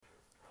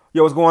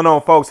Yo, what's going on,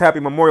 folks?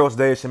 Happy Memorial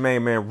Day. It's your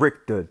main man,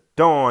 Rick the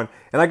Dawn.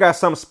 And I got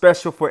something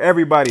special for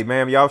everybody,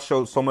 man. Y'all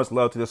showed so much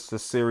love to this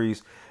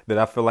series that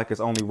I feel like it's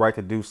only right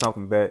to do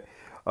something that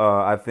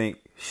I think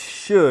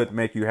should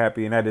make you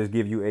happy, and that is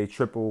give you a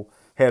triple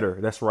header.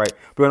 That's right.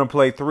 We're going to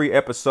play 3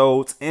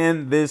 episodes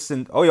in this.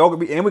 And we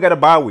got a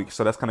bye week,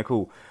 so that's kind of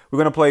cool. We're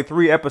going to play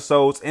 3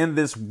 episodes in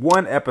this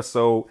one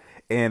episode,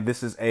 and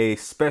this is a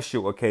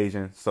special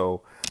occasion.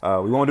 So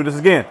we won't do this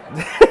again.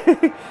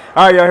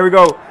 All right, y'all, here we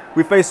go.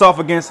 We face off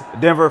against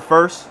Denver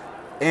first,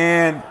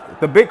 and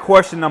the big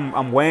question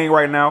I'm weighing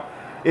right now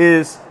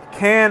is,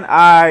 can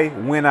I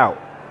win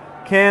out?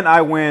 Can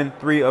I win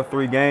 3 of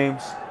 3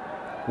 games?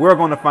 We're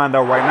going to find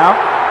out right now.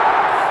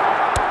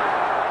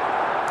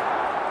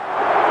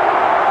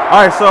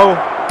 All right, so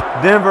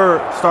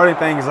Denver starting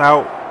things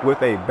out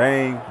with a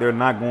bang. They're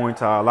not going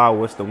to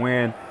allow us to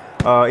win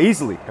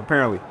easily,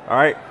 apparently. All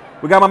right,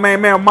 we got my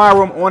main man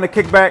Myram on the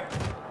kickback.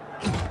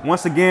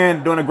 Once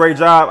again, doing a great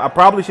job. I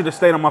probably should have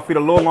stayed on my feet a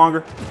little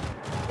longer.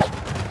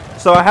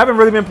 So I haven't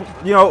really been,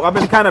 I've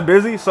been kind of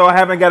busy, so I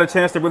haven't got a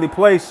chance to really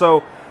play.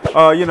 So,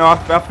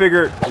 I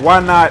figured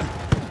why not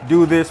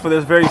do this for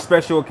this very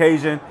special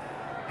occasion.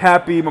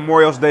 Happy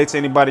Memorial Day to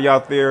anybody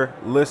out there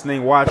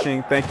listening,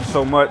 watching. Thank you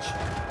so much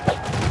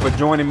for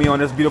joining me on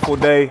this beautiful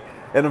day.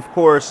 And of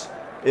course,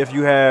 if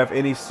you have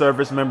any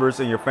service members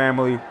in your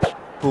family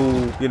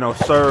who,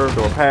 served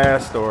or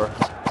passed or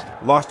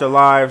lost their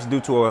lives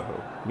due to a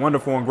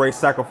wonderful and great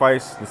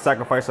sacrifice, the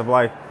sacrifice of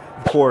life,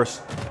 of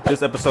course,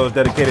 this episode is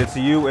dedicated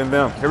to you and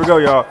them. Here we go,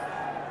 y'all.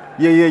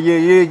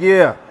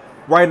 Yeah.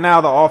 Right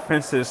now, the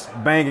offense is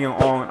banging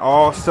on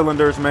all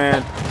cylinders,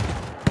 man.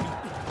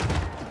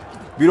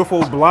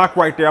 Beautiful block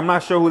right there. I'm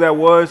not sure who that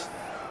was,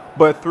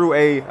 but threw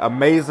a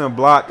amazing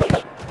block.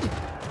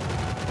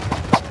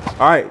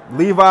 All right,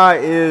 Levi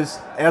is,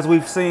 as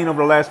we've seen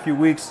over the last few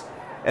weeks,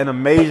 an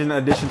amazing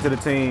addition to the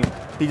team.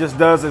 He just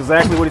does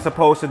exactly what he's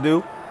supposed to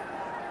do.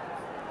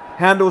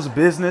 Handles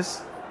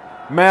business.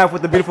 Mav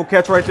with the beautiful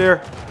catch right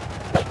there.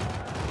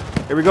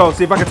 Here we go.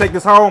 See if I can take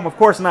this home. Of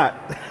course not.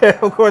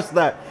 Of course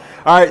not.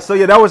 All right. So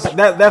yeah,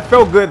 that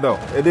felt good though.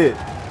 It did.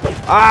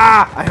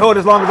 I held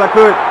as long as I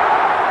could.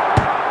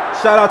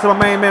 Shout out to my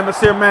main man,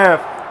 Mr.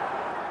 Mav.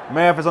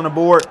 Mav is on the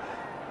board.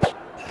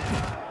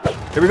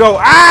 Here we go.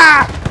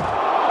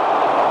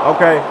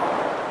 Okay.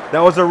 That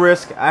was a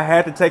risk. I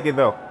had to take it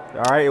though.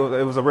 All right.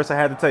 It was a risk I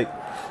had to take.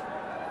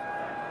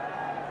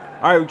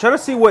 All right, we're trying to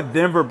see what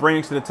Denver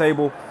brings to the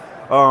table.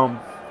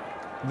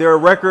 Their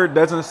record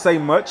doesn't say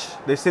much.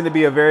 They seem to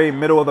be a very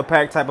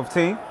middle-of-the-pack type of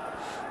team.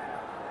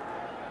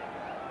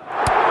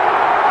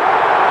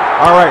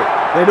 All right,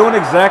 they're doing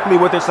exactly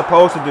what they're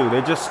supposed to do.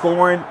 They're just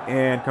scoring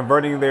and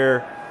converting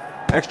their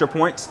extra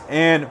points.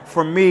 And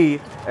for me,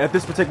 at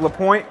this particular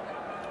point,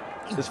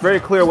 it's very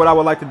clear what I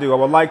would like to do. I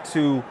would like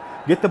to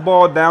get the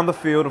ball down the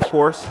field, of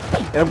course.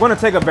 And I'm going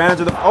to take advantage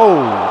of the –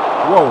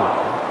 whoa.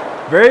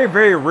 Very,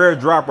 very rare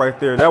drop right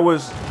there. That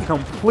was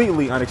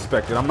completely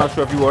unexpected. I'm not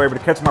sure if you were able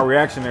to catch my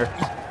reaction there.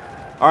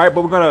 All right,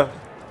 but we're going to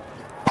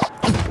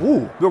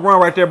 – good run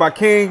right there by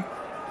King.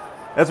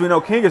 As we know,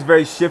 King is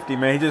very shifty,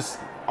 man. He just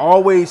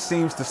always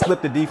seems to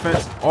slip the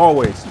defense.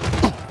 Always.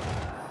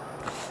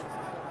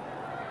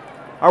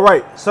 All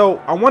right, so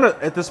I want to,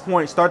 at this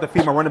point, start to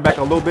feed my running back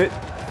a little bit.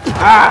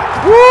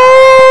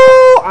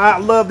 I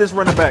love this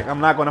running back. I'm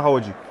not going to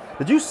hold you.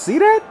 Did you see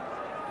that?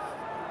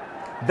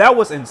 That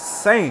was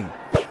insane.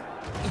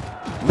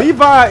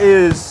 Levi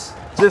is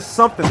just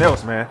something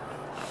else, man.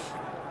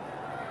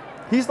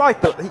 He just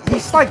look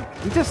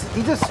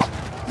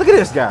at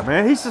this guy,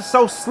 man. He's just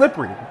so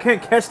slippery. You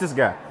can't catch this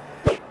guy.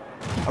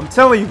 I'm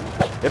telling you,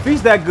 if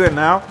he's that good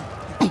now,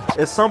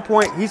 at some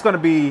point he's going to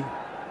be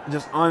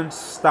just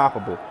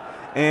unstoppable.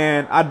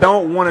 And I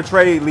don't want to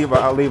trade Levi.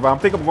 I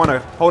think I'm going to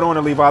hold on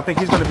to Levi. I think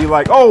he's going to be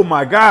like, oh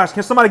my gosh,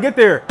 can somebody get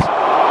there?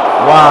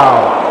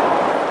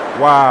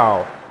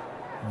 Wow.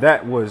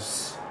 That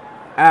was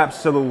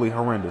absolutely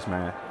horrendous,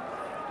 man.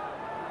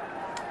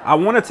 I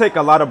want to take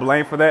a lot of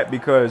blame for that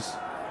because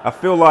I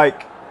feel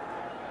like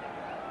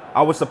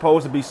I was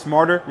supposed to be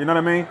smarter, you know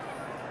what I mean?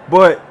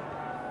 But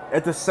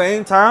at the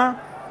same time,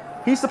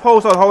 he's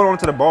supposed to hold on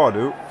to the ball,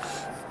 dude.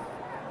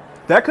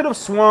 That could have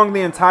swung the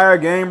entire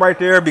game right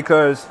there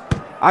because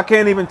I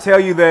can't even tell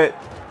you that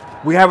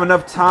we have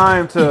enough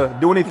time to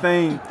do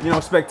anything,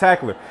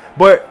 spectacular.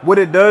 But what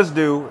it does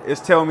do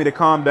is tell me to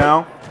calm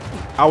down.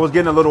 I was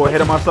getting a little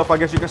ahead of myself, I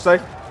guess you could say.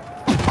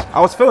 I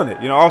was feeling it,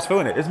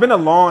 It's been a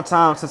long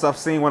time since I've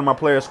seen one of my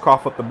players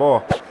cough up the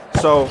ball.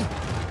 So,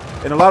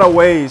 in a lot of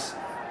ways,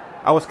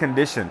 I was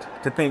conditioned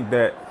to think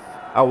that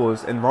I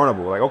was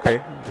invulnerable. Like, okay,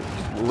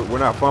 we're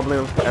not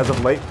fumbling as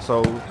of late,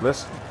 so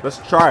let's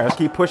try. Let's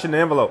keep pushing the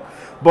envelope.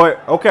 But,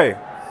 okay,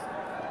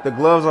 the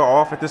gloves are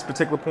off at this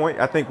particular point.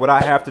 I think what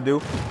I have to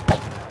do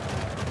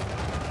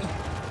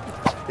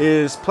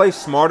is play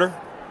smarter.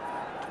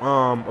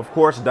 Of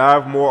course,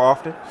 dive more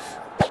often.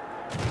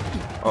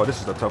 Oh,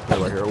 this is a tough play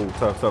right here. Ooh,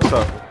 tough.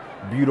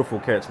 Beautiful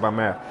catch by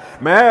Mav.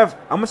 Mav,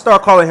 I'm going to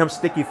start calling him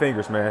Sticky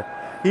Fingers, man.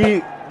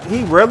 He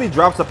rarely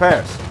drops a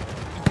pass.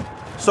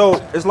 So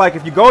it's like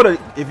if you go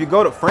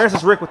to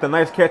Francis Rick with a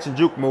nice catch and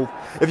juke move.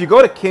 If you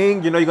go to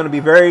King, you know you're going to be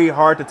very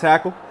hard to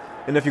tackle.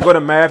 And if you go to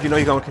Mav, you know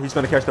he's going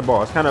to catch the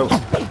ball. It's kind of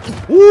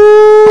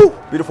woo,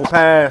 beautiful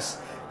pass.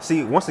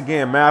 See, once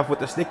again, Mav with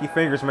the sticky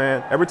fingers,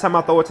 man. Every time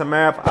I throw it to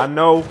Mav, I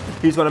know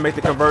he's going to make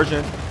the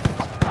conversion.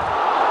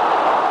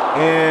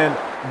 And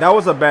that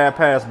was a bad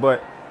pass,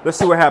 but let's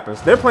see what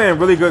happens. They're playing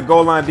really good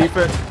goal line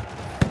defense.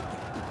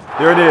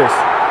 There it is.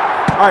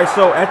 All right,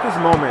 so at this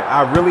moment,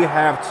 I really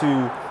have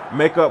to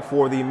make up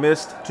for the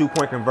missed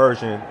 2-point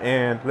conversion.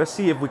 And let's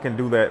see if we can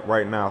do that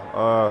right now.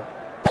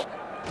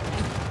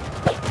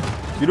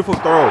 Beautiful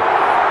throw.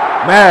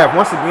 Mav,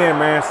 once again,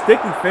 man,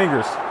 sticky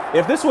fingers.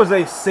 If this was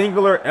a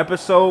singular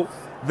episode,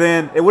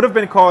 then it would have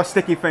been called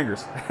Sticky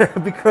Fingers.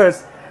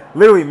 Because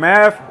literally,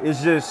 Mav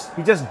is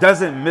he just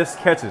doesn't miss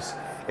catches.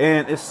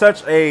 And it's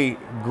such a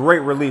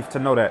great relief to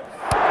know that.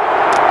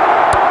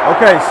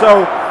 Okay,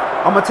 so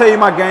I'm going to tell you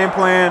my game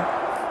plan.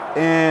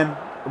 And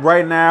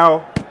right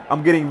now,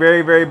 I'm getting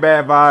very, very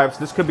bad vibes.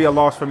 This could be a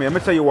loss for me. I'm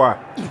going to tell you why.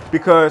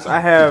 Because I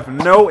have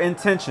no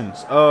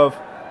intentions of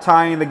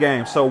tying the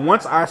game. So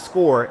once I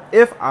score,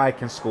 if I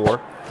can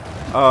score,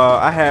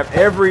 I have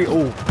every...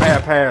 Ooh,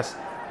 bad pass.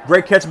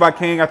 Great catch by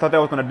King. I thought that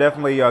was going to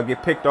definitely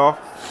get picked off.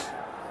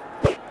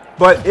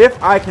 But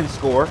if I can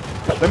score,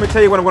 let me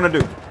tell you what I'm going to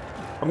do.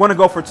 I'm going to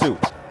go for 2.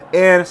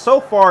 And so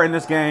far in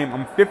this game,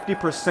 I'm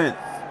 50%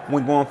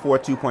 when going for a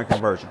 2-point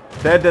conversion.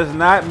 That does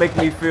not make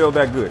me feel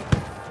that good.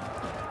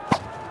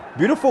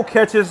 Beautiful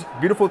catches,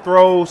 beautiful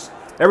throws.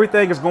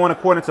 Everything is going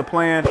according to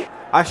plan.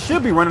 I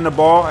should be running the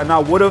ball, and I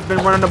would have been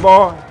running the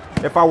ball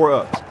if I were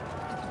up.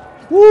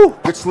 Woo,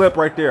 good slip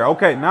right there.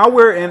 Okay, now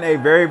we're in a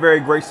very, very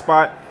great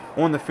spot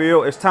on the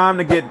field. It's time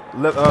to get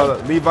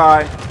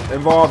Levi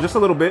involved just a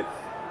little bit.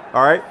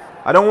 All right.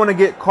 I don't want to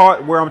get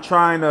caught where I'm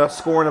trying to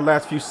score in the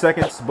last few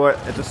seconds, but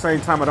at the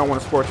same time, I don't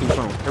want to score too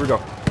soon. Here we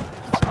go.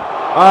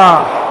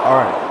 All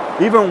right.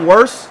 Even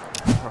worse.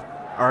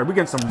 All right, we're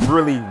getting some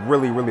really,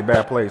 really, really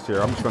bad plays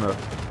here. I'm just going to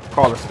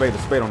call a spade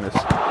on this.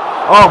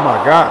 Oh,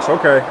 my gosh.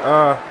 Okay.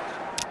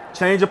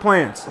 Change of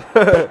plans.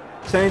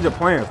 Change of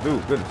plans.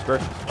 Dude, goodness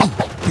gracious.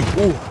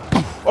 Ooh.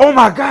 Oh,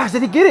 my gosh.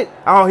 Did he get it?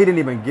 Oh, he didn't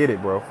even get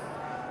it, bro.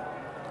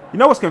 You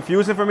know what's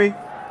confusing for me?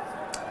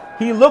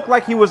 He looked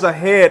like he was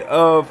ahead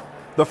of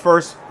the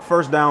first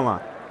down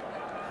line.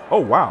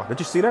 Oh, wow. Did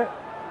you see that?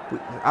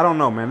 I don't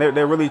know, man.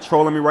 They're really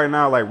trolling me right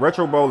now. Like,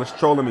 Retro Bowl is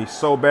trolling me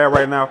so bad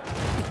right now.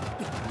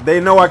 They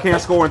know I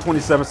can't score in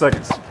 27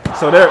 seconds.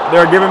 So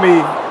they're giving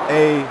me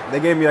they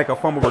gave me like a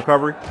fumble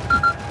recovery.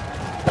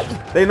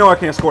 They know I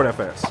can't score that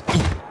fast.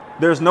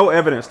 There's no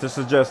evidence to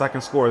suggest I can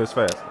score this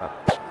fast.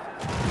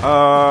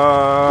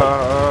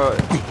 All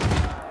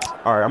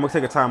right, I'm going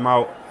to take a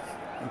timeout.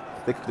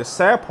 The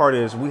sad part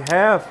is we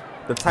have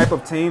the type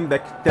of team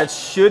that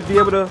should be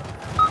able to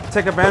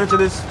take advantage of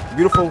this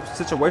beautiful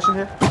situation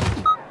here.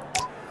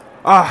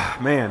 Ah,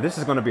 man, this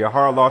is going to be a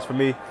hard loss for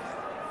me.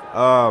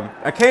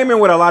 I came in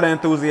with a lot of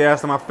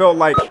enthusiasm. I felt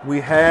like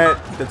we had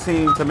the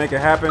team to make it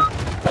happen.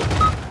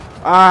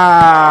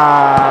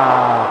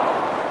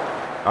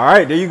 All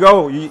right, there you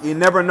go. You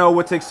never know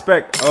what to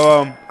expect.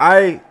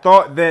 I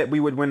thought that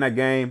we would win that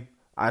game.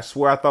 I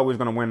swear I thought we was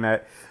going to win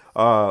that.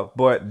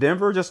 But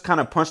Denver just kind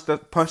of punched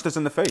us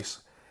in the face.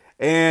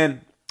 And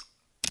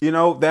you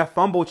know, that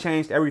fumble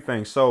changed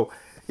everything. So,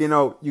 you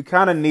know, you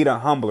kind of need a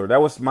humbler. That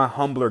was my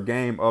humbler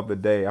game of the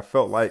day. I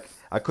felt like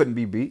I couldn't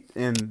be beat.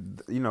 And,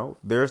 you know,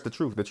 there's the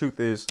truth. The truth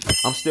is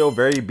I'm still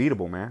very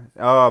beatable, man.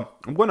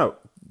 I'm going to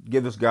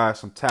give this guy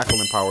some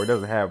tackling power. He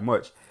doesn't have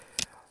much.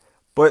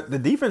 But the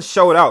defense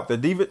showed out. The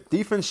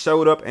defense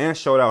showed up and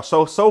showed out.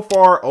 So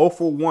far, 0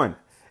 for 1.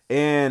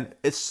 And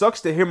it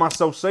sucks to hear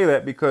myself say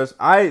that because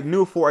I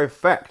knew for a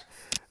fact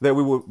that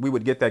we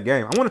would get that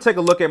game. I want to take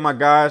a look at my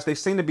guys. They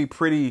seem to be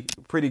pretty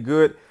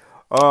good.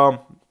 I'm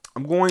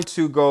going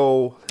to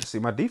go, let's see,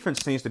 my defense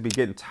seems to be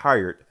getting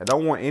tired. I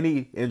don't want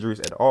any injuries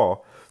at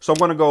all. So I'm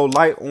going to go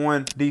light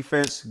on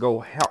defense, go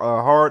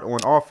hard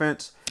on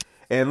offense,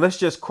 and let's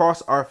just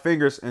cross our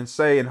fingers and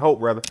say and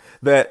hope, rather,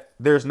 that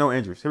there's no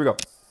injuries. Here we go.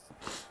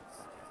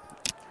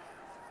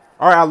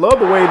 All right, I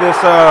love the way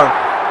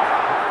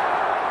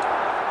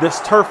this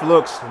turf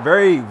looks.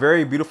 Very,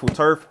 very beautiful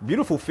turf.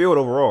 Beautiful field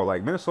overall.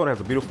 Like, Minnesota has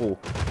a beautiful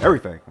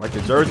everything. Like,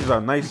 the jerseys are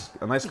a nice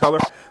color.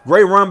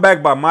 Great run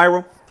back by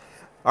Myro.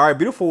 All right,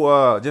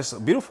 beautiful, just a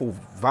beautiful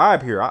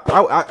vibe here.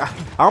 I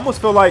almost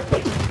feel like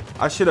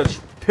I should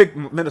have picked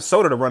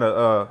Minnesota to run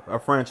a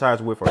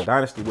franchise with or a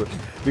dynasty with,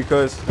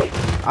 because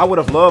I would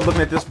have loved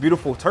looking at this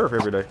beautiful turf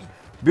every day.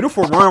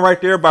 Beautiful run right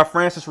there by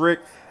Francis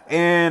Rick.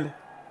 And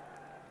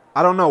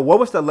I don't know, what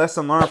was the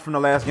lesson learned from the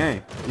last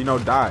game? You know,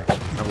 dive,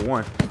 number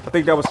one. I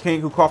think that was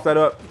King who coughed that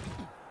up,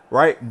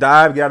 right?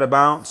 Dive, get out of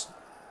bounds,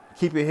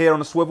 keep your head on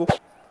the swivel.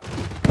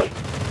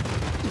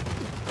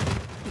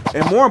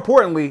 And more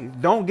importantly,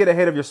 don't get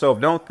ahead of yourself.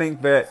 Don't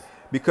think that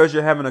because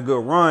you're having a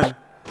good run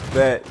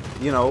that,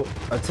 you know,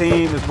 a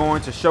team is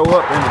going to show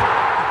up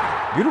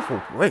and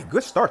beautiful. Wait,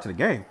 good start to the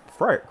game.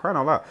 Crying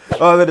out loud.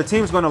 That the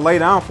team's going to lay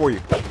down for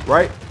you,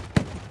 right?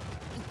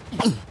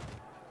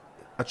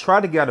 I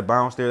tried to get out of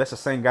bounds there. That's the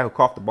same guy who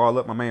coughed the ball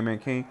up, my main man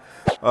King.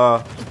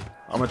 I'm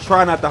going to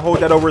try not to hold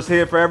that over his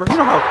head forever. You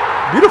know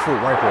how beautiful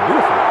right there,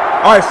 beautiful.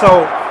 All right,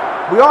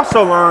 so we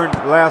also learned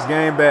last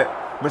game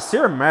that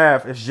Monsieur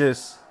Mav is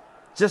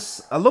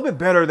just a little bit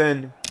better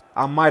than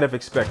I might have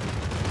expected.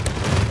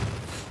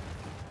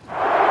 All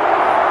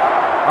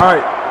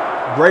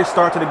right, great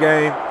start to the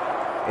game.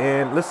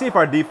 And let's see if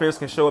our defense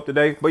can show up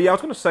today. But, yeah, I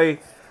was going to say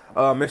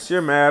Monsieur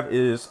Mav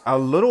is a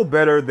little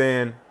better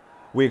than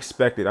we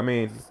expected. I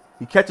mean,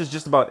 he catches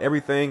just about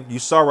everything. You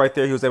saw right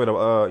there he was able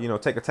to,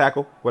 take a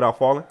tackle without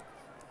falling.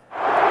 All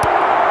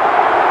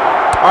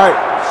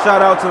right,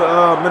 shout out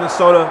to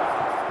Minnesota.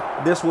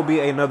 This will be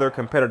another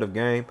competitive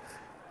game.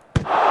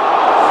 All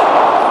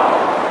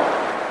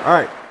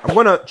right, I'm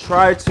going to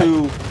try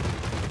to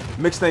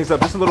mix things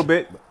up just a little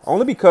bit,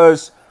 only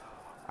because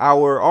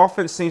our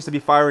offense seems to be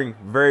firing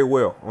very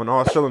well on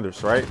all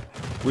cylinders, right?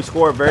 We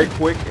score very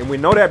quick, and we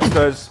know that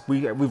because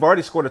we've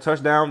already scored a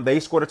touchdown.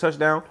 They scored a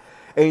touchdown,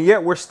 and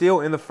yet we're still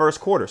in the first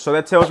quarter. So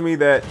that tells me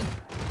that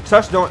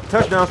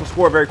touchdowns will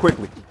score very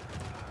quickly.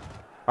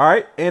 All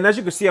right, and as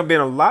you can see, I'm being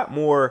a lot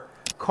more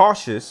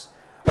cautious,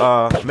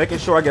 making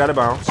sure I get out of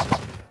bounds.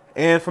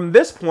 And from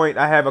this point,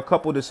 I have a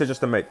couple decisions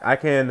to make.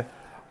 Matter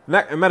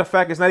of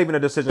fact, it's not even a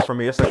decision for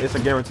me. It's a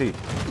guarantee.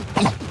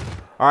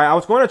 All right, I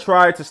was going to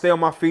try to stay on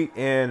my feet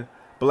and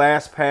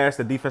blast past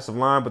the defensive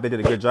line, but they did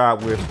a good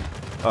job with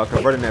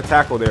converting that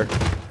tackle there.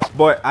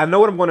 But I know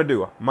what I'm going to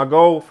do. My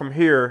goal from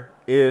here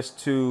is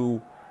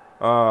to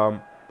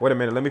wait a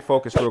minute. Let me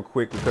focus real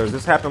quick because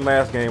this happened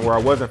last game where I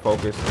wasn't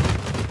focused.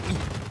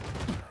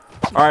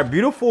 All right,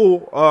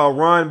 beautiful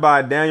run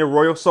by Daniel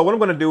Royal. So what I'm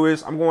going to do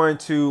is I'm going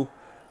to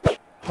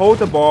hold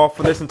the ball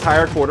for this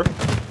entire quarter,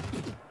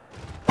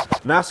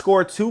 not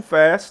score too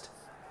fast,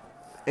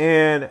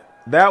 and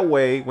that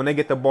way, when they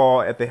get the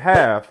ball at the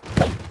half,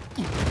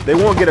 they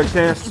won't get a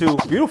chance to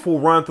beautiful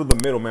run through the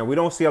middle, man. We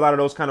don't see a lot of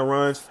those kind of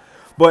runs,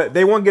 but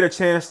they won't get a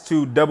chance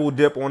to double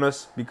dip on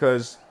us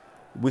because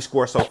we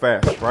score so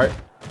fast, right?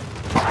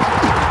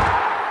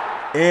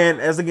 And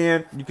as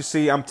again, you can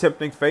see I'm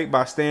tempting fate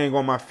by staying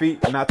on my feet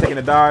and not taking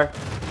a dive.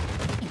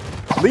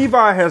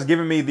 Levi has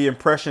given me the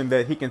impression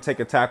that he can take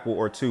a tackle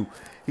or two.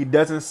 He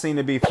doesn't seem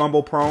to be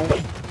fumble prone.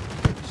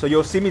 So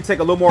you'll see me take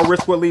a little more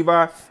risk with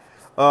Levi.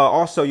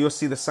 Also, you'll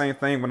see the same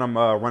thing when I'm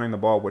running the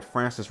ball with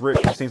Francis Rich.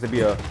 He seems to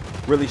be a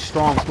really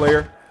strong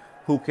player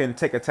who can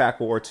take a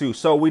tackle or two.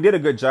 So we did a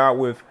good job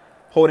with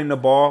holding the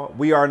ball.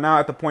 We are now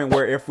at the point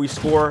where if we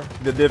score,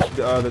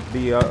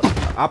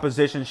 the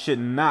opposition should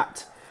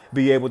not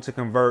be able to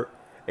convert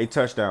a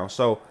touchdown.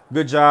 So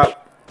good job.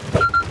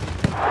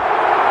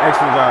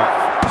 Excellent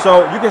job.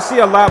 So you can see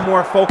a lot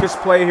more focused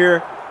play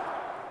here.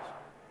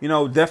 You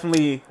know,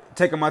 definitely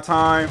taking my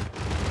time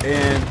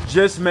and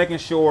just making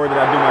sure that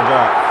I do my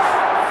job.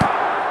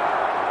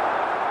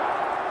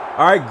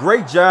 All right,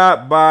 great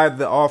job by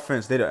the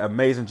offense. They did an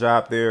amazing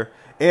job there.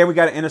 And we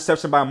got an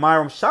interception by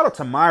Myron. Shout out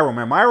to Myron,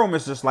 man. Myron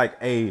is just like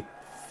a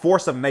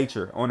force of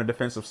nature on the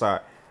defensive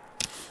side.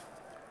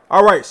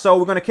 All right, so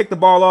we're going to kick the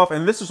ball off,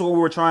 and this is what we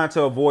were trying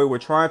to avoid. We're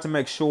trying to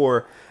make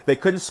sure they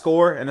couldn't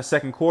score in the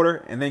second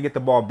quarter and then get the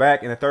ball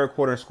back in the third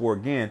quarter and score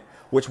again,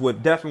 which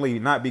would definitely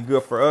not be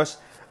good for us.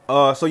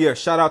 So, yeah,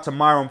 shout out to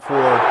Myron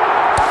for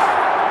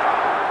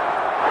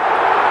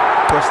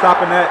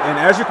stopping that. And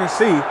as you can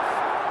see,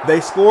 they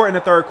score in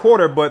the third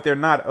quarter, but they're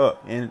not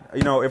up. And,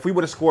 you know, if we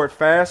would have scored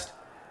fast,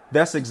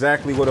 that's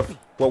exactly what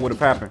would have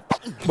happened.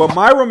 But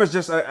Myron is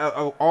just an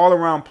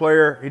all-around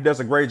player. He does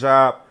a great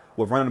job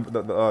with running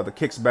the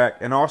kicks back,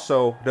 and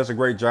also does a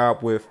great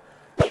job with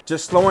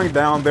just slowing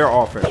down their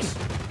offense.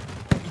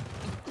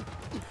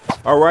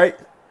 All right.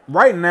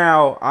 Right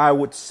now, I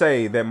would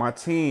say that my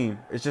team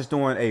is just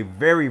doing a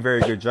very,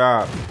 very good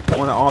job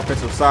on the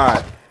offensive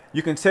side.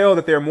 You can tell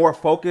that they're more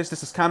focused.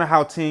 This is kind of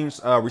how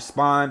teams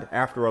respond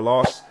after a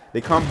loss.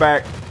 They come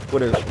back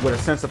with a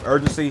sense of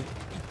urgency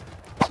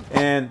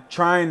and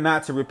trying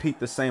not to repeat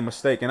the same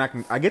mistake.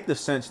 And I get the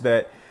sense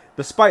that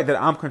despite that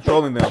I'm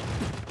controlling them,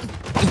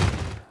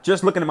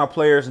 just looking at my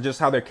players and just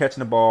how they're catching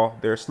the ball,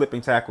 they're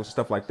slipping tackles and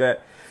stuff like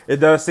that, it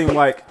does seem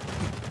like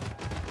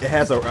it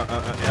has an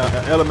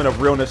element of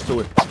realness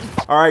to it.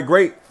 All right,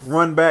 great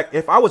run back.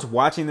 If I was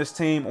watching this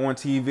team on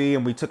TV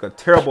and we took a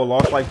terrible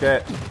loss like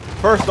that,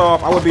 first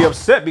off, I would be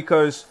upset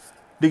because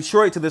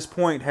Detroit to this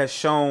point has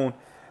shown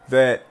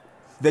that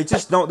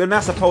they're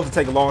not supposed to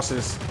take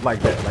losses like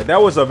that. Like, that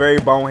was a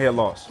very bonehead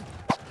loss.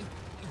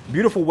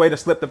 Beautiful way to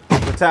slip the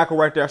tackle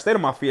right there. I stayed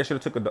on my feet. I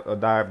should have took a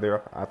dive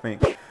there, I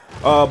think.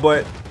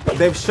 But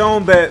they've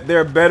shown that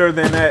they're better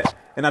than that,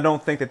 and I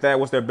don't think that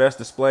was their best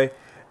display.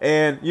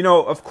 And, you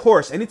know, of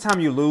course, anytime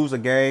you lose a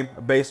game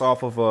based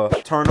off of a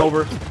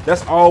turnover,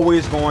 that's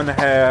always going to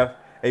have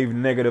a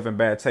negative and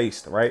bad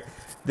taste, right?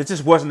 This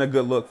just wasn't a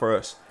good look for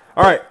us.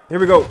 All right, here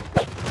we go.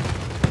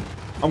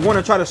 I'm going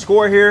to try to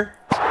score here.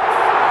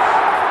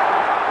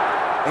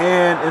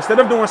 And instead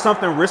of doing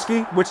something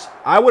risky, which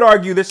I would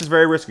argue this is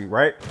very risky,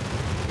 right?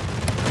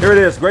 Here it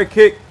is. Great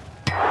kick.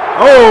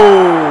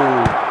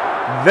 Oh,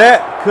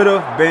 that could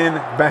have been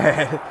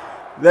bad.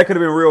 That could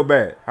have been real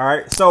bad. All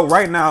right. So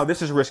right now,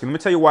 this is risky. Let me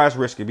tell you why it's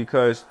risky.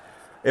 Because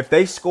if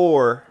they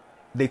score,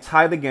 they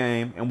tie the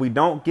game, and we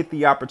don't get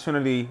the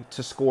opportunity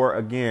to score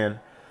again,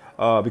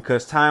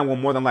 because time will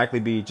more than likely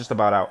be just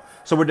about out.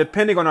 So we're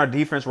depending on our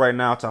defense right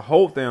now to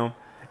hold them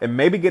and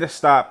maybe get a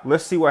stop.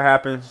 Let's see what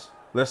happens.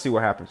 Let's see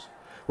what happens.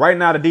 Right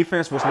now, the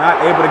defense was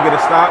not able to get a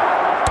stop.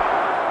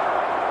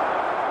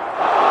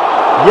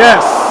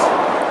 Yes.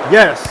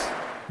 Yes.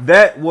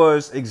 That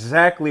was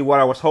exactly what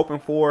I was hoping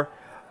for.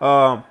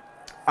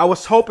 I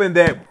was hoping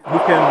that we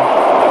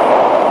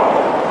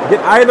can get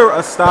either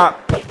a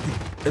stop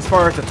as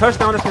far as the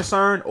touchdown is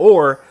concerned,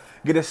 or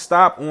get a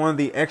stop on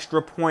the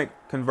extra point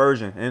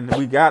conversion. And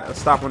we got a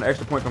stop on the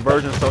extra point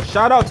conversion. So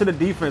shout out to the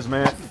defense,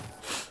 man.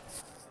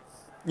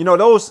 You know,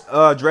 those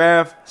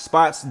draft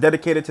spots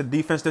dedicated to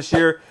defense this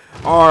year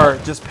are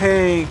just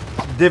paying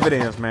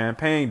dividends, man,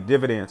 paying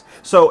dividends.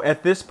 So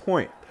at this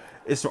point,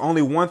 it's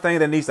only one thing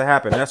that needs to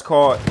happen. That's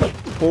called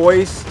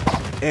poise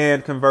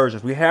and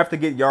conversions. We have to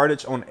get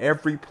yardage on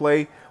every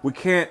play. We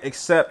can't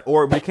accept,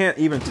 or we can't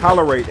even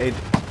tolerate a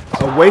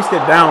wasted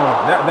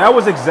down. That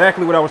was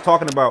exactly what I was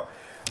talking about.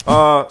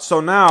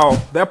 So now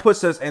that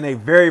puts us in a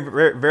very,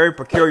 very, very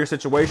peculiar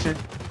situation.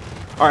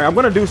 All right, I'm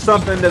going to do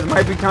something that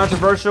might be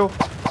controversial.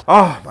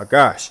 Oh, my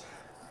gosh.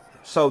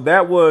 So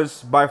that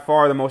was by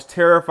far the most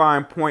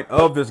terrifying point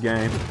of this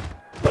game.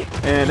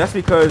 And that's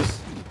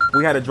because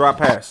we had a drop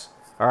pass.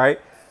 All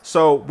right.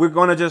 So we're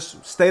going to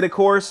just stay the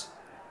course.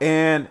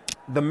 And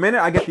the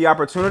minute I get the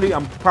opportunity,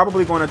 I'm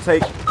probably going to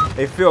take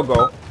a field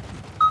goal.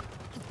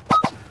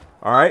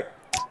 All right.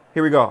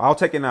 Here we go. I'll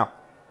take it now.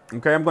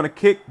 Okay. I'm going to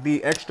kick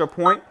the extra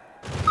point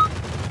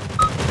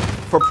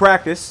for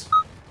practice.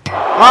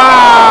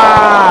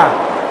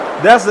 Ah!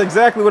 That's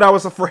exactly what I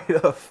was afraid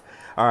of.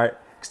 All right.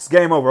 It's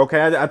game over.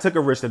 Okay. I took a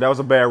risk there. That was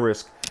a bad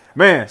risk.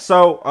 Man.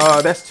 So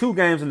that's 2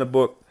 games in the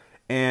book.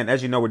 And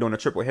as you know, we're doing a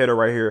triple header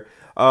right here.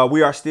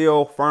 We are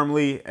still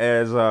firmly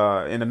as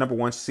in the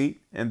 #1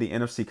 seat in the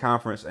NFC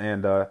conference.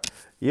 And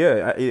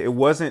yeah, it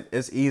wasn't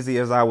as easy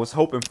as I was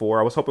hoping for.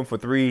 I was hoping for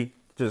 3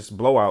 just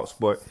blowouts.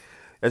 But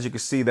as you can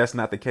see, that's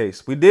not the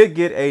case. We did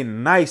get a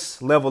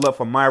nice level up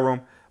for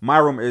Myram.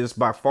 Myram is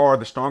by far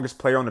the strongest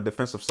player on the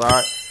defensive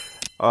side.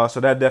 So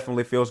that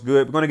definitely feels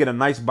good. We're going to get a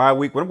nice bye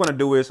week. What I'm going to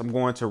do is I'm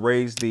going to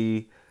raise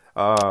the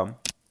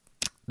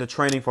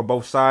training for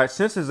both sides.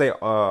 Since it's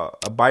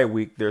a bye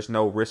week, there's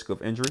no risk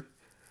of injury.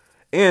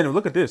 And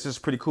look at this. This is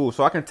pretty cool.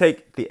 So I can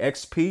take the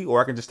XP, or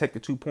I can just take the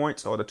 2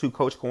 points or the 2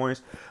 coach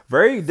coins.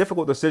 Very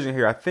difficult decision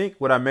here. I think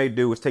what I may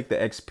do is take the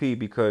XP,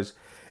 because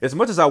as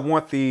much as I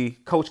want the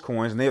coach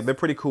coins, and they're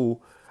pretty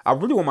cool, I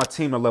really want my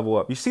team to level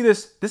up. You see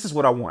this? This is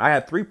what I want. I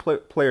had 3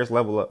 players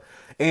level up,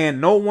 and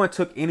no one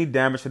took any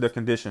damage to their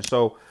condition.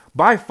 So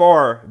by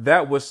far,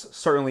 that was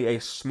certainly a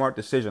smart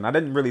decision. I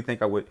didn't really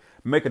think I would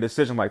make a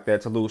decision like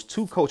that to lose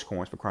 2 coach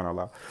coins, for crying out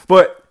loud.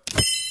 But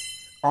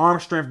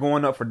arm strength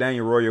going up for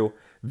Daniel Royal,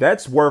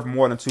 that's worth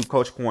more than 2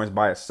 coach coins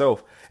by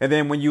itself. And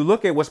then when you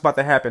look at what's about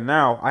to happen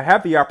now, I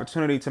have the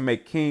opportunity to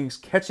make King's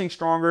catching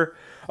stronger,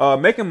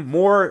 make him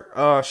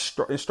more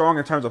strong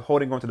in terms of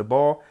holding onto the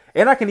ball.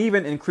 And I can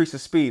even increase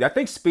his speed. I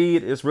think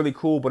speed is really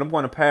cool, but I'm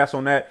going to pass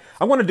on that.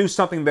 I'm going to do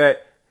something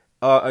that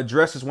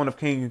addresses one of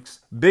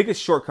King's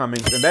biggest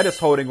shortcomings, and that is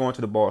holding on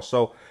to the ball.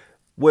 So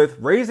with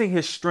raising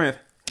his strength,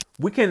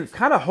 we can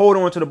kind of hold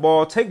on to the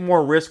ball, take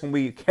more risk when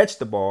we catch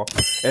the ball,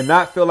 and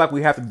not feel like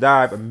we have to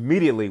dive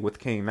immediately with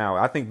King now.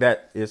 I think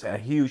that is a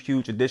huge,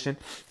 huge addition.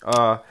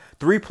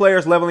 3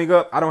 players leveling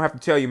up. I don't have to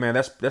tell you, man,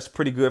 that's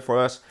pretty good for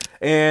us.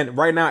 And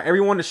right now,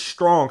 everyone is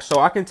strong,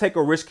 so I can take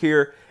a risk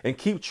here and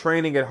keep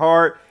training it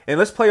hard. And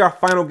let's play our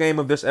final game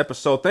of this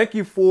episode. Thank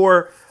you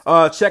for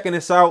checking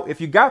this out.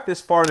 If you got this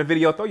far in the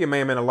video, throw your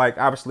man a like.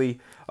 Obviously,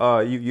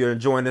 you're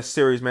enjoying this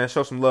series, man.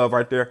 Show some love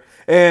right there.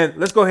 And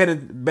let's go ahead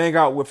and bang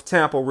out with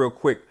Tampa real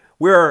quick.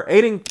 We're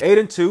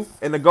 8-2,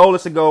 and the goal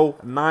is to go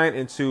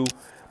 9-2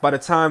 by the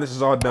time this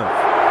is all done.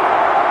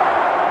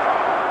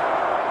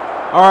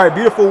 All right,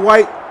 beautiful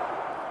white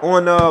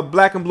on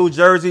black and blue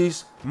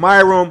jerseys.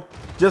 Myram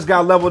just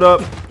got leveled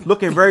up,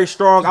 looking very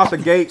strong out the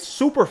gate.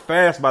 Super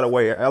fast, by the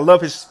way. I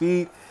love his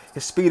speed.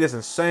 His speed is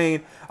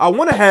insane. I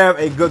want to have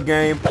a good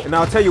game, and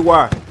I'll tell you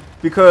why.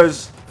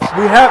 Because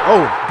we have,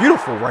 oh,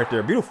 beautiful right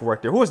there. Beautiful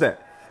right there. Who is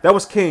that? That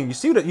was King. You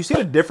see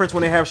the difference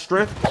when they have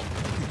strength?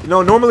 You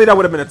know, normally that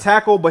would have been a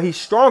tackle, but he's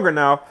stronger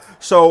now.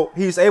 So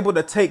he's able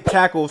to take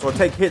tackles, or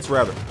take hits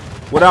rather,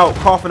 without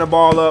coughing the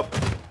ball up.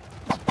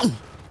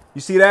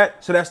 You see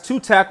that? So that's 2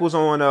 tackles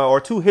on,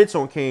 or 2 hits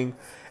on King.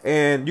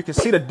 And you can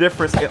see the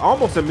difference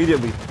almost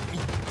immediately.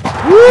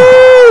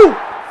 Woo!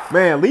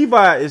 Man,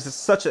 Levi is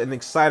just such an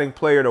exciting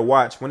player to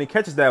watch. When he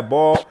catches that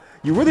ball,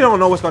 you really don't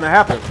know what's going to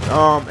happen.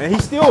 And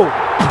he's still,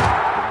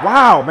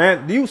 wow,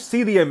 man. Do you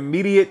see the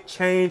immediate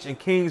change in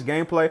King's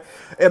gameplay?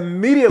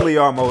 Immediately,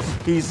 almost.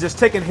 He's just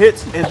taking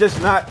hits and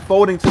just not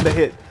folding to the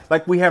hit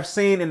like we have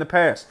seen in the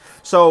past.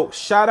 So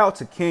shout out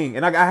to King.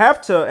 And I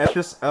have to, at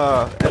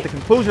the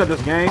conclusion of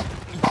this game,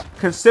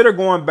 consider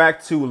going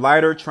back to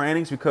lighter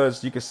trainings,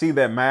 because you can see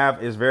that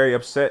Mav is very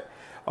upset.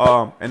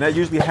 And that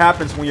usually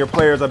happens when your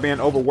players are being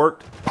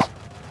overworked.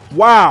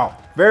 Wow,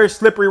 very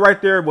slippery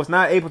right there. Was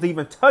not able to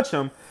even touch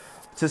him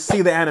to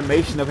see the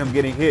animation of him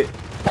getting hit.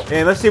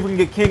 And let's see if we can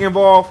get King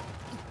involved.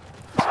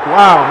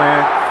 Wow,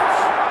 man.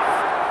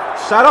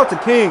 Shout out to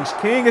King.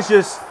 King is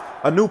just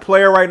a new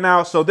player right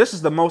now. So this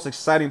is the most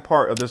exciting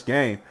part of this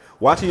game.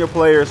 Watching your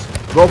players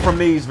go from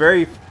these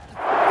very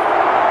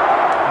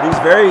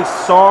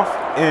soft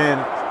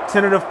and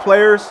tentative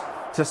players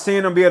to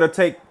seeing them be able to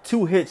take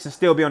 2 hits and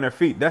still be on their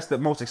feet. That's the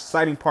most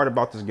exciting part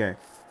about this game.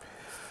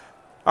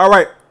 All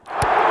right.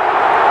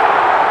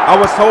 I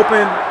was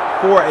hoping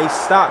for a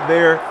stop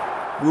there.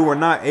 We were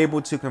not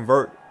able to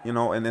convert, you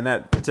know, in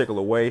that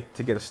particular way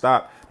to get a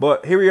stop.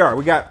 But here we are.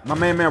 We got my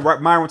man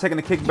Myron taking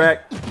the kick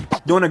back,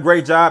 doing a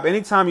great job.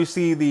 Anytime you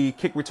see the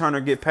kick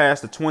returner get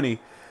past the 20,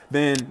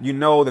 then you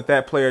know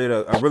that player did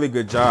a really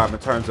good job in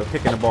terms of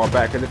kicking the ball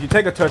back. Because if you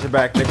take a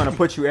touchback, they're going to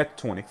put you at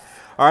the 20.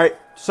 All right.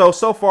 So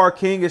far,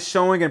 King is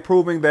showing and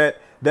proving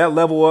that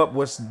level up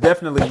was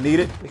definitely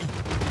needed.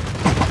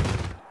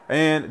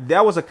 And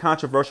that was a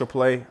controversial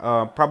play.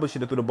 Probably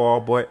should have threw the ball,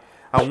 but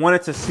I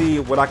wanted to see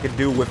what I could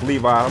do with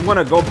Levi. I'm going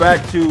to go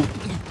back to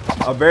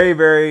a very,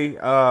 very,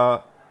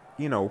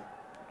 you know,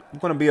 I'm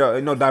going to be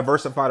a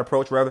diversified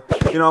approach, rather.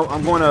 You know,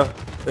 I'm going to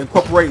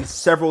incorporate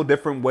several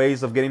different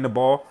ways of getting the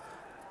ball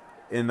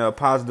in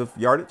positive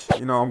yardage.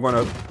 You know, I'm going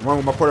to run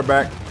with my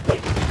quarterback.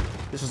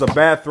 This was a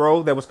bad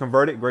throw that was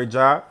converted. Great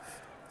job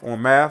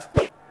on Mav.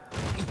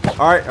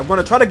 All right, I'm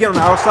going to try to get on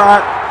the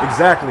outside.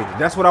 Exactly.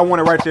 That's what I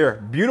wanted right there.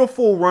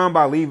 Beautiful run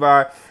by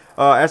Levi.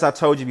 As I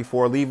told you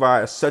before,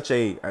 Levi is such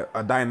a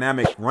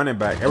dynamic running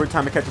back. Every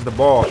time he catches the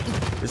ball,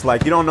 it's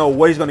like you don't know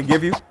what he's going to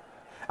give you.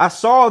 I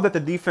saw that the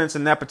defense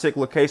in that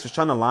particular case was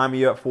trying to line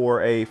me up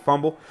for a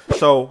fumble.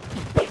 So,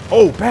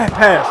 oh, bad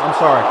pass. I'm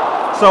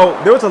sorry.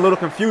 So there was a little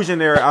confusion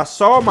there. I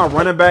saw my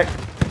running back.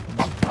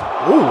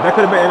 Ooh, that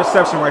could have been an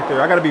interception right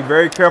there. I got to be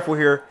very careful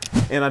here,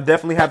 and I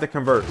definitely have to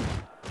convert.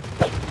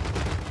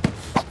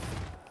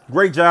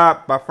 Great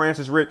job by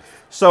Francis Rick.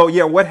 So,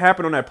 yeah, what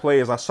happened on that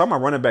play is I saw my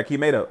running back. He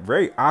made a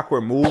very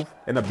awkward move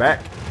in the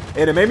back,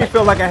 and it made me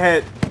feel like I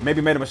had maybe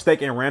made a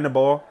mistake and ran the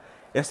ball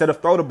instead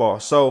of throw the ball.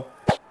 So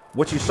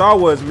what you saw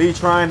was me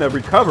trying to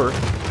recover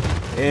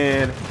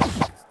and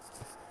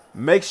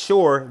make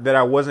sure that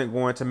I wasn't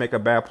going to make a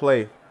bad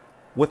play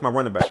with my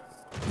running back.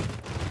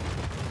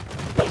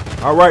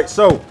 All right,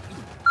 so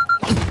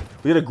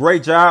we did a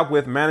great job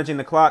with managing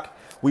the clock.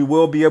 We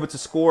will be able to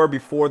score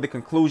before the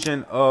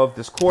conclusion of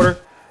this quarter.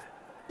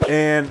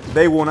 And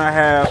they will not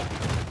have,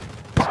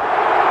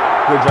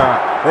 good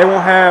job, they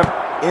won't have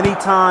any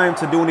time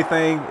to do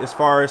anything as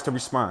far as to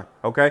respond,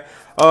 okay?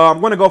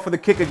 I'm going to go for the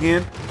kick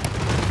again.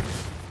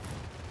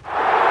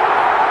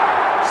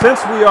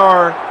 Since we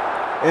are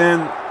in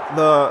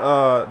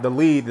the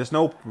lead, there's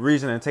no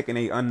reason in taking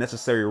an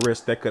unnecessary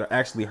risk that could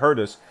actually hurt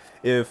us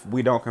if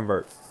we don't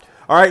convert.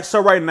 All right, so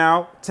right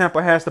now,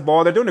 Tampa has the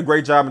ball. They're doing a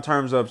great job in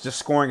terms of just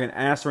scoring and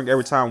answering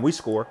every time we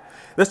score.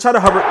 Let's try to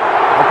hover.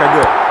 Okay,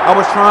 good. I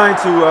was trying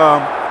to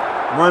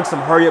run some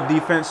hurry-up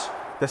defense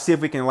to see if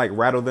we can, like,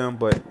 rattle them,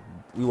 but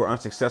we were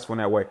unsuccessful in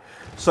that way.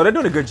 So they're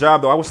doing a good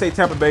job, though. I would say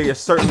Tampa Bay is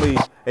certainly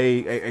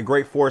a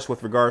great force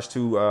with regards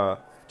to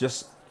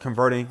just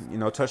converting, you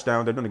know,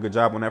 touchdown. They're doing a good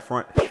job on that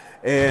front.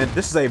 And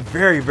this is a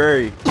very,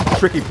 very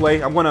tricky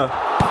play. I'm gonna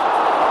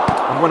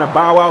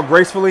bow out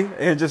gracefully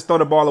and just throw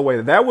the ball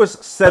away. That was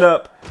set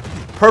up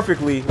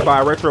perfectly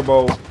by Retro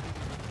Bowl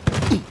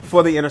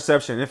for the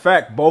interception. In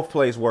fact, both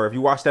plays were. If you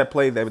watch that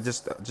play that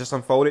just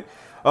unfolded,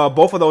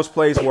 both of those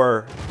plays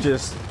were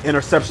just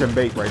interception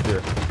bait right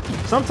there.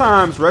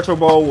 Sometimes Retro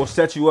Bowl will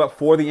set you up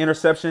for the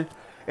interception,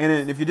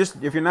 and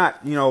if you're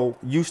not, you know,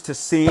 used to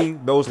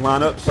seeing those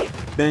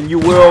lineups, then you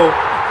will.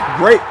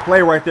 Great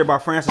play right there by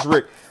Francis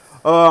Rick.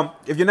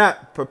 If you're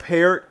not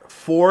prepared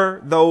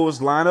for those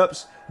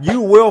lineups, you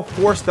will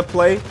force the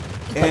play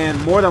and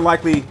more than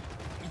likely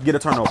get a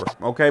turnover.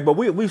 Okay, but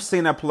we've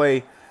seen that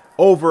play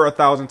over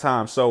 1,000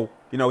 times. So,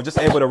 you know, just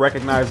able to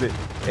recognize it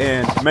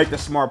and make the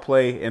smart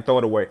play and throw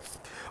it away.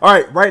 All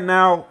right, right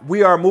now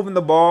we are moving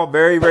the ball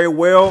very, very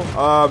well.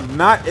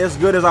 Not as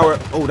good as our.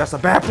 Oh, that's a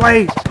bad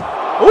play.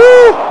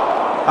 Ooh!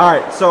 All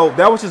right, so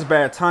that was just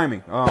bad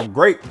timing.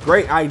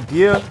 Great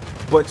idea,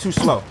 but too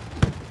slow.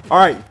 All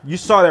right, you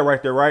saw that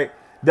right there, right?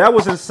 That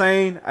was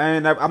insane,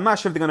 and I'm not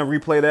sure if they're going to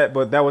replay that,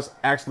 but that was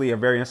actually a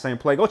very insane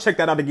play. Go check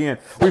that out again.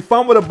 We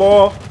fumbled the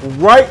ball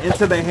right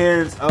into the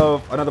hands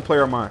of another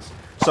player of mine.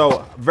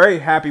 So very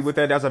happy with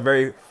that. That's a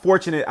very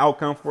fortunate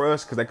outcome for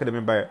us because that could have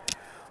been bad.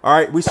 All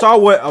right, we saw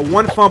what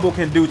one fumble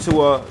can do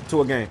to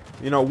a game.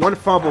 You know, one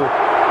fumble.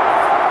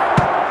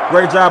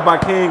 Great job by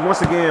King.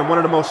 Once again, one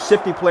of the most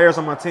shifty players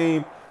on my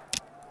team.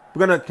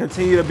 We're going to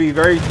continue to be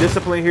very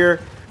disciplined here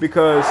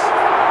because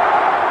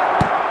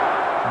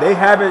they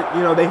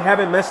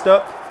haven't messed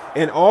up.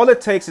 And all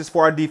it takes is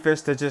for our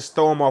defense to just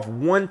throw them off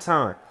one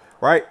time,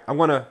 right? I'm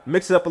going to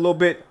mix it up a little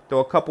bit, throw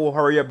a couple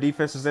hurry-up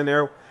defenses in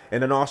there,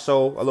 and then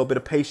also a little bit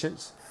of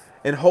patience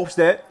in hopes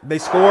that they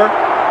score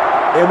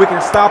and we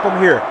can stop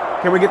them here.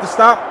 Can we get the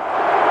stop?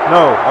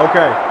 No.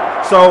 Okay.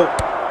 So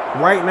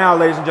Right now,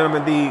 ladies and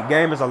gentlemen, the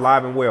game is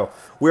alive and well.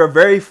 We are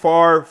very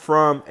far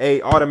from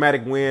a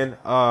automatic win.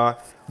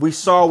 We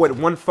saw what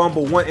one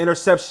fumble, one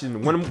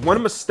interception,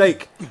 one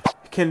mistake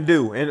can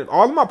do. And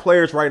all of my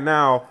players right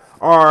now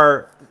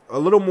are a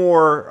little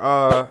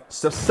more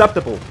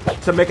susceptible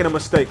to making a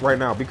mistake right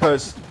now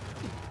because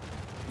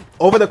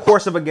over the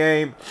course of a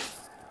game,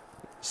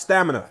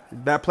 stamina,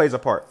 that plays a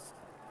part.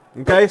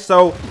 Okay,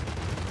 so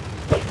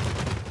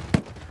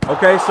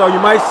you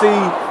might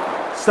see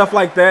stuff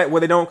like that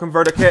where they don't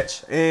convert a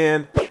catch.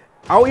 And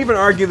I'll even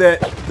argue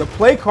that the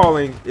play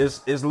calling is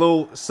a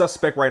little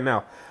suspect right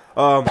now.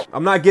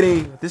 I'm not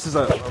getting, this is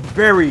a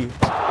very,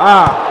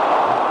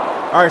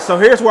 all right, so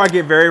here's where I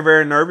get very,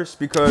 very nervous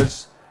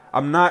because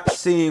I'm not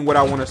seeing what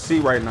I want to see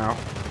right now.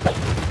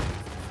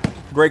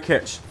 Great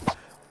catch.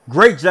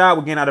 Great job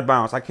with getting out of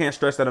bounds. I can't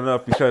stress that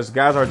enough because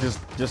guys are just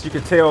you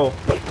can tell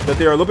that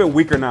they're a little bit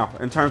weaker now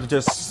in terms of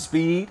just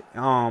speed,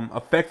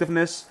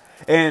 effectiveness.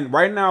 And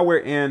right now we're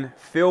in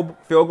field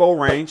goal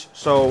range.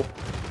 So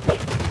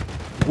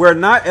we're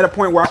not at a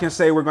point where I can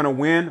say we're going to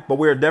win, but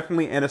we're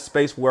definitely in a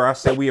space where I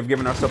say we have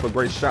given ourselves a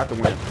great shot to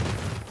win.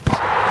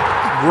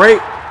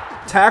 Great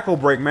tackle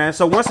break, man.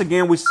 So once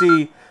again, we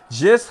see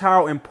just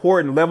how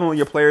important leveling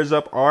your players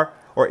up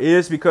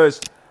is because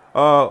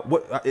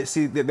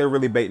see, they're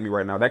really baiting me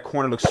right now. That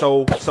corner looks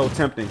so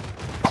tempting,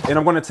 and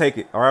I'm going to take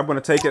it. All right, I'm going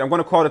to take it. I'm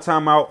going to call the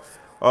timeout.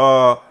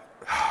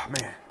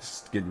 Man,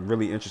 this is getting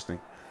really interesting.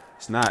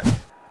 It's not.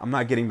 I'm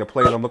not getting the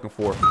plays I'm looking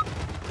for.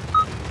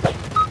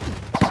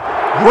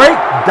 Great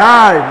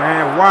dive,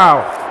 man.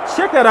 Wow.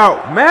 Check that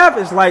out. Mav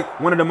is like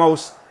one of the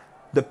most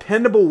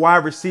dependable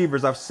wide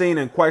receivers I've seen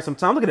in quite some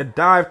time. Look at the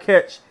dive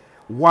catch.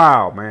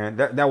 Wow, man.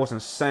 That was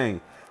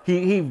insane.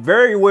 He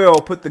very well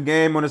put the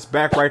game on his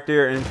back right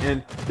there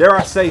and dare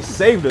I say,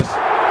 saved us.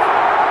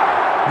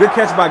 Good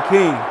catch by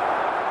King.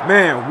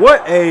 Man,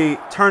 what a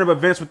turn of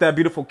events with that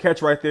beautiful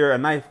catch right there. A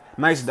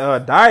nice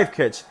dive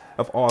catch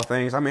of all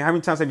things. I mean, how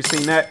many times have you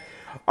seen that?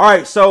 All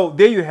right, so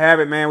there you have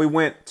it, man. We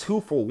went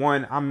 2 for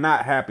 1. I'm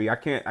not happy. I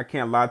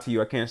can't lie to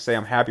you. I can't say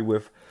I'm happy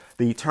with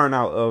the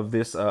turnout of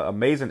this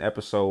amazing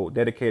episode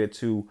dedicated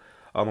to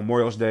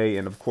Memorial's Day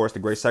and, of course, the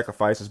great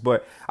sacrifices.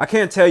 But I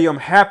can't tell you I'm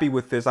happy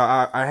with this.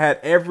 I had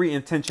every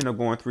intention of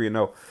going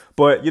 3-0.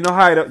 But you know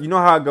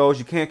how it goes.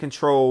 You can't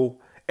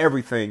control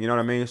everything. You know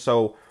what I mean?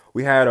 So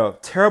we had a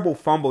terrible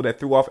fumble that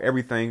threw off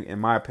everything, in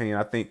my opinion.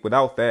 I think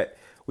without that,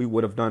 we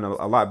would have done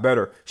a lot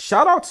better.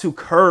 Shout out to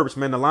Curbs,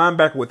 man, the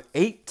linebacker with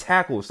 8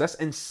 tackles. That's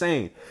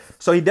insane.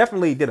 So he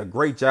definitely did a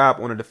great job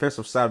on the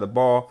defensive side of the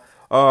ball.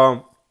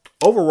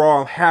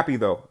 Overall, I'm happy,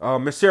 though.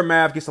 Monsieur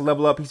Mav gets a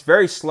level up. He's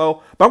very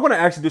slow, but I'm going to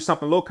actually do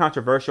something a little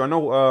controversial. I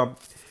know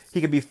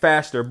he could be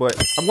faster,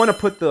 but I'm going to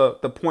put the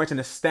points in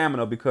his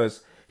stamina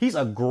because he's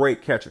a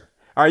great catcher.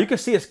 All right, you can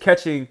see his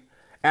catching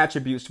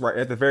attributes right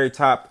at the very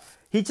top.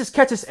 He just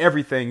catches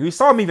everything. We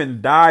saw him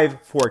even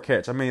dive for a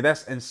catch. I mean,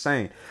 that's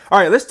insane. All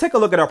right, let's take a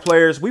look at our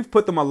players. We've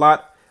put them a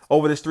lot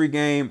over this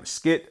 3-game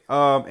skit,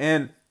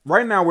 and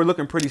right now we're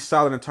looking pretty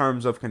solid in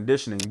terms of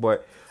conditioning,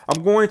 but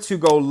I'm going to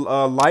go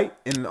light,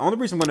 and the only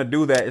reason I'm going to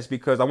do that is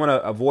because I want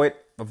to avoid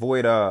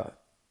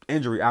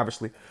injury,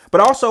 obviously, but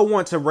I also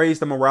want to raise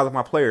the morale of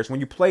my players. When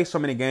you play so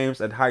many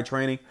games at high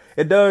training,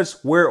 it does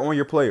wear on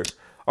your players.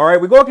 All right,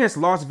 we go against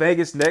Las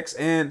Vegas next,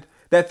 and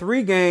that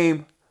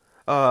 3-game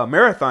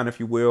marathon, if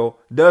you will,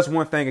 does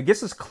one thing. It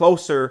gets us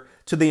closer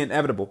to the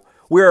inevitable.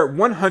 We're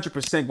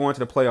 100% going to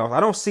the playoffs. I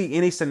don't see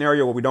any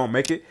scenario where we don't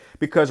make it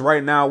because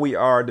right now we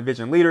are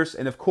division leaders,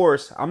 and of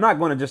course, I'm not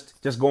going to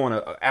just go on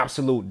an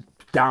absolute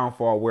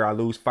downfall where I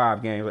lose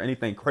 5 games or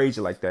anything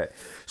crazy like that.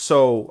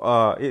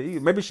 So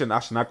maybe I should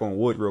knock on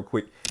wood real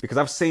quick because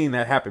I've seen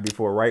that happen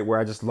before, right? Where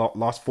I just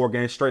lost 4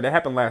 games straight. That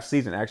happened last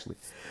season, actually.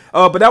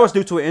 But that was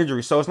due to an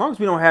injury. So as long as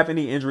we don't have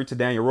any injury to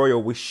Daniel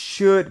Royal, we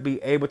should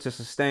be able to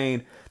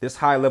sustain this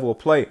high level of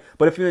play.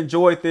 But if you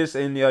enjoyed this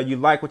and you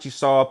like what you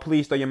saw,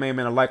 please throw your main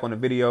man a like on the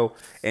video.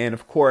 And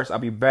of course, I'll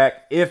be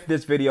back if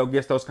this video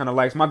gets those kind of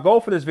likes. My goal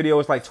for this video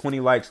is like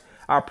 20 likes.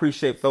 I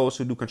appreciate those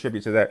who do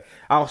contribute to that.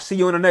 I'll see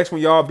you in the next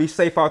one, y'all. Be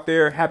safe out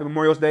there. Happy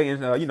Memorial Day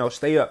and,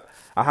 stay up.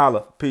 I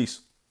holla.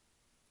 Peace.